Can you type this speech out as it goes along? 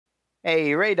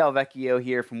Hey, Ray Del Vecchio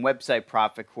here from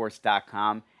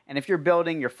websiteprofitcourse.com. And if you're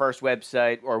building your first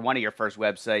website or one of your first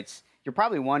websites, you're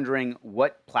probably wondering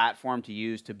what platform to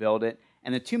use to build it.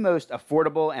 And the two most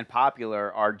affordable and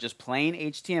popular are just plain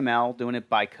HTML, doing it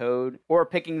by code, or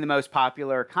picking the most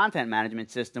popular content management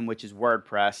system, which is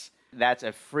WordPress. That's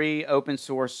a free open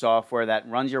source software that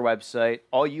runs your website.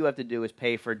 All you have to do is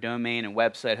pay for domain and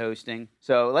website hosting.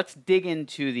 So let's dig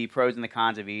into the pros and the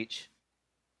cons of each.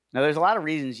 Now, there's a lot of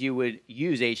reasons you would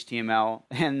use HTML,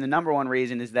 and the number one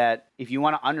reason is that if you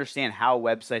want to understand how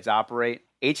websites operate,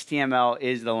 HTML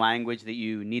is the language that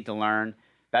you need to learn.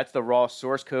 That's the raw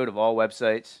source code of all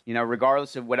websites.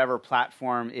 Regardless of whatever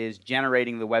platform is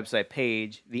generating the website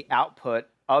page, the output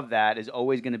of that is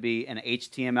always going to be an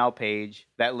HTML page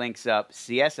that links up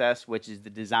CSS, which is the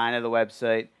design of the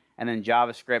website, and then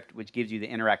JavaScript, which gives you the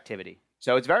interactivity.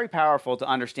 So it's very powerful to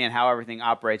understand how everything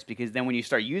operates, because then when you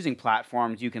start using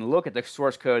platforms, you can look at the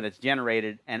source code that's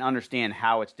generated and understand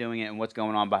how it's doing it and what's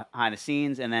going on behind the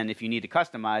scenes. And then if you need to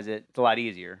customize it, it's a lot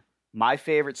easier. My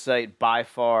favorite site by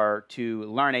far to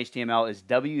learn HTML is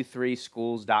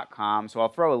w3schools.com. So I'll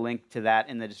throw a link to that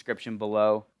in the description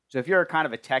below. So if you're kind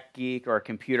of a tech geek or a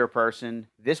computer person,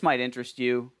 this might interest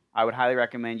you. I would highly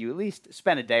recommend you at least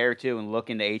spend a day or two and look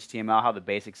into HTML, how the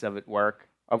basics of it work.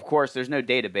 Of course, there's no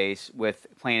database with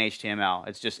plain HTML.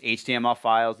 It's just HTML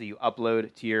files that you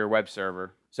upload to your web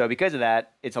server. So because of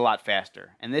that, it's a lot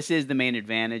faster. And this is the main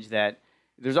advantage, that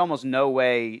there's almost no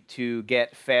way to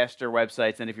get faster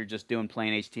websites than if you're just doing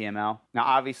plain HTML. Now,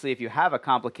 obviously, if you have a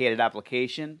complicated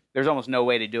application, there's almost no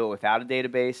way to do it without a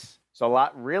database. So a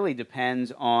lot really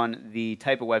depends on the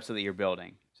type of website that you're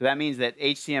building. So that means that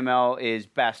HTML is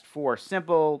best for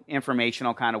simple,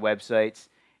 informational kind of websites.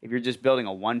 If you're just building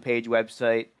a one-page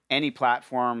website, any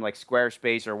platform like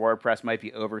Squarespace or WordPress might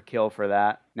be overkill for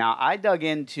that. Now, I dug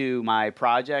into my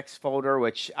projects folder,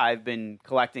 which I've been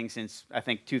collecting since, I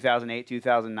think, 2008,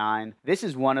 2009. This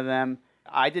is one of them.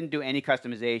 I didn't do any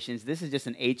customizations. This is just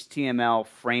an HTML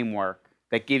framework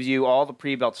that gives you all the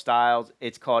pre-built styles.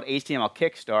 It's called HTML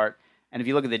Kickstart. And if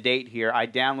you look at the date here, I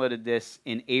downloaded this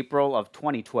in April of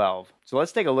 2012. So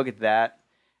let's take a look at that.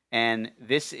 And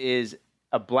this is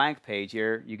a blank page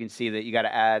here. You can see that you got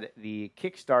to add the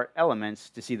Kickstart elements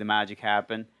to see the magic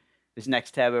happen. This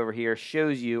next tab over here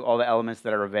shows you all the elements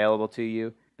that are available to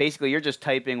you. Basically, you're just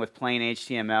typing with plain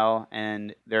HTML,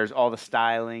 and there's all the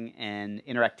styling and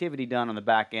interactivity done on the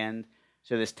back end.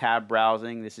 So this tab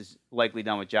browsing, this is likely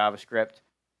done with JavaScript.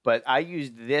 But I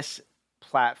used this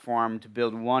platform to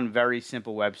build one very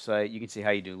simple website. You can see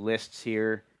how you do lists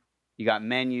here. You got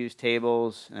menus,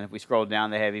 tables, and if we scroll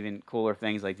down, they have even cooler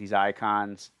things like these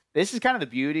icons. This is kind of the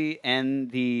beauty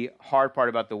and the hard part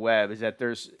about the web, is that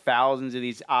there's thousands of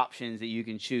these options that you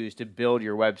can choose to build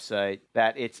your website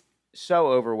that it's so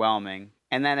overwhelming.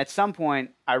 And then at some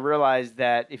point, I realized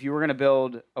that if you were going to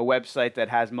build a website that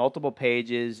has multiple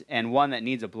pages and one that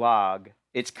needs a blog,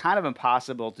 it's kind of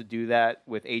impossible to do that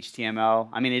with HTML.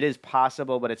 I mean, it is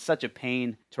possible, but it's such a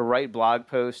pain to write blog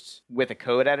posts with a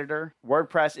code editor.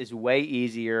 WordPress is way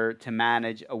easier to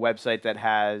manage a website that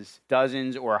has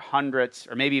dozens or hundreds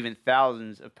or maybe even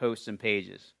thousands of posts and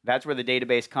pages. That's where the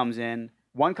database comes in.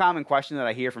 One common question that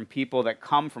I hear from people that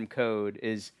come from code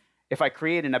is, if I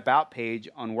create an about page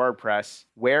on WordPress,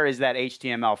 where is that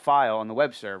HTML file on the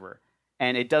web server?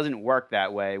 And it doesn't work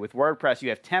that way. With WordPress, you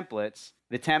have templates.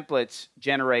 The templates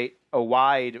generate a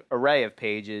wide array of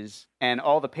pages, and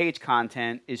all the page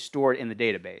content is stored in the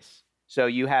database. So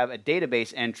you have a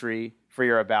database entry for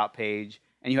your about page,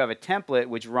 and you have a template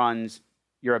which runs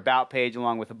your about page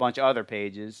along with a bunch of other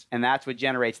pages, and that's what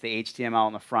generates the HTML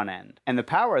on the front end. And the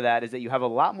power of that is that you have a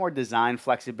lot more design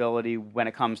flexibility when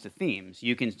it comes to themes.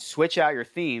 You can switch out your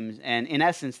themes, and in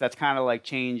essence, that's kind of like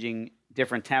changing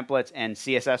different templates and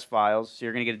CSS files. So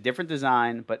you're going to get a different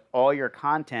design, but all your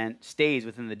content stays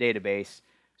within the database.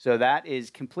 So that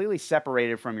is completely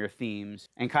separated from your themes.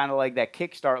 And kind of like that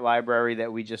Kickstart library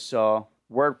that we just saw,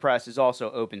 WordPress is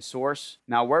also open source.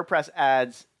 Now, WordPress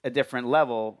adds a different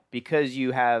level. Because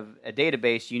you have a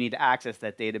database, you need to access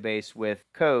that database with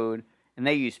code, and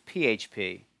they use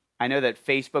PHP. I know that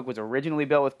Facebook was originally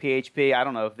built with PHP. I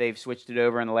don't know if they've switched it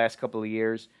over in the last couple of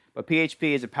years. But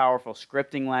PHP is a powerful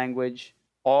scripting language.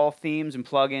 All themes and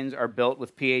plugins are built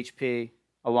with PHP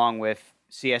along with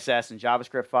CSS and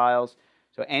JavaScript files.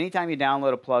 So anytime you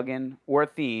download a plugin or a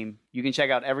theme, you can check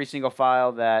out every single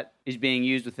file that is being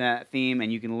used within that theme,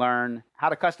 and you can learn how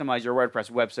to customize your WordPress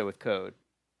website with code.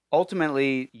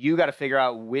 Ultimately, you got to figure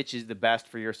out which is the best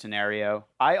for your scenario.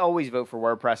 I always vote for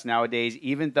WordPress nowadays,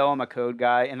 even though I'm a code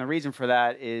guy. And the reason for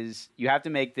that is you have to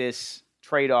make this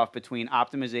trade-off between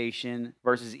optimization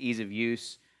versus ease of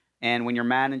use. And when you're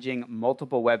managing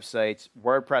multiple websites,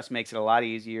 WordPress makes it a lot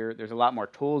easier. There's a lot more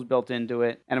tools built into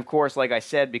it. And of course, like I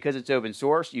said, because it's open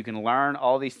source, you can learn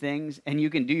all these things and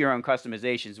you can do your own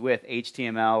customizations with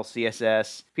HTML,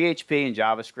 CSS, PHP, and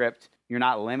JavaScript. You're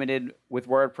not limited with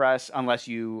WordPress unless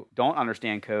you don't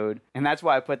understand code. And that's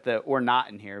why I put the or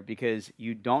not in here, because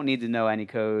you don't need to know any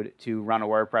code to run a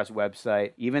WordPress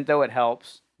website, even though it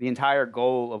helps. The entire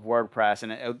goal of WordPress,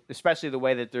 and especially the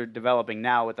way that they're developing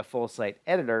now with the full site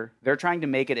editor, they're trying to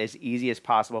make it as easy as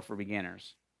possible for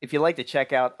beginners. If you'd like to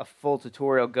check out a full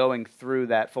tutorial going through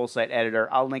that full site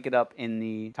editor, I'll link it up in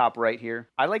the top right here.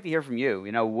 I'd like to hear from you.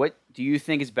 What do you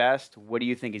think is best? What do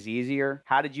you think is easier?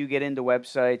 How did you get into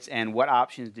websites, and what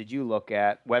options did you look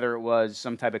at, whether it was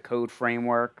some type of code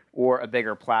framework or a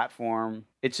bigger platform?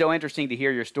 It's so interesting to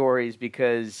hear your stories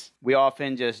because we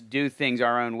often just do things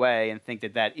our own way and think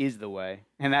that that is the way.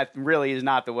 And that really is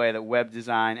not the way that web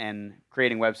design and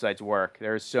creating websites work.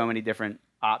 There are so many different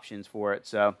options for it.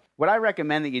 So what I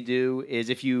recommend that you do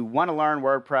is, if you want to learn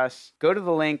WordPress, go to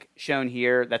the link shown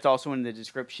here. That's also in the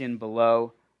description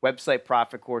below,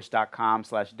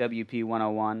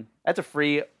 websiteprofitcourse.com/WP101. That's a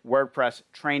free WordPress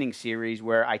training series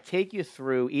where I take you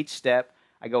through each step.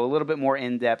 I go a little bit more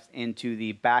in depth into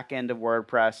the back end of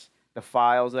WordPress, the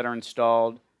files that are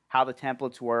installed, how the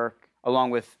templates work, along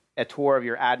with a tour of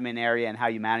your admin area and how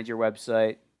you manage your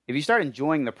website. If you start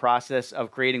enjoying the process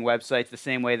of creating websites the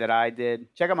same way that I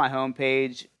did, check out my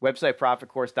homepage,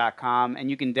 websiteprofitcourse.com, and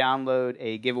you can download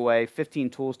a giveaway, 15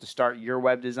 tools to start your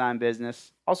web design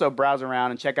business. Also, browse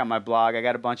around and check out my blog. I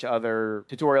got a bunch of other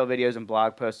tutorial videos and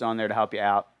blog posts on there to help you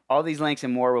out. All these links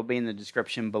and more will be in the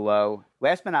description below.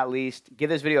 Last but not least, give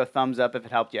this video a thumbs up if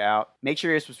it helped you out. Make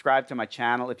sure you subscribe to my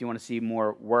channel if you want to see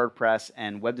more WordPress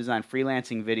and web design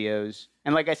freelancing videos.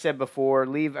 And like I said before,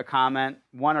 leave a comment,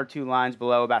 1 or 2 lines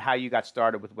below, about how you got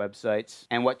started with websites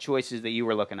and what choices that you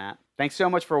were looking at. Thanks so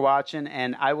much for watching,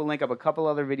 and I will link up a couple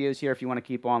other videos here if you want to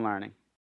keep on learning.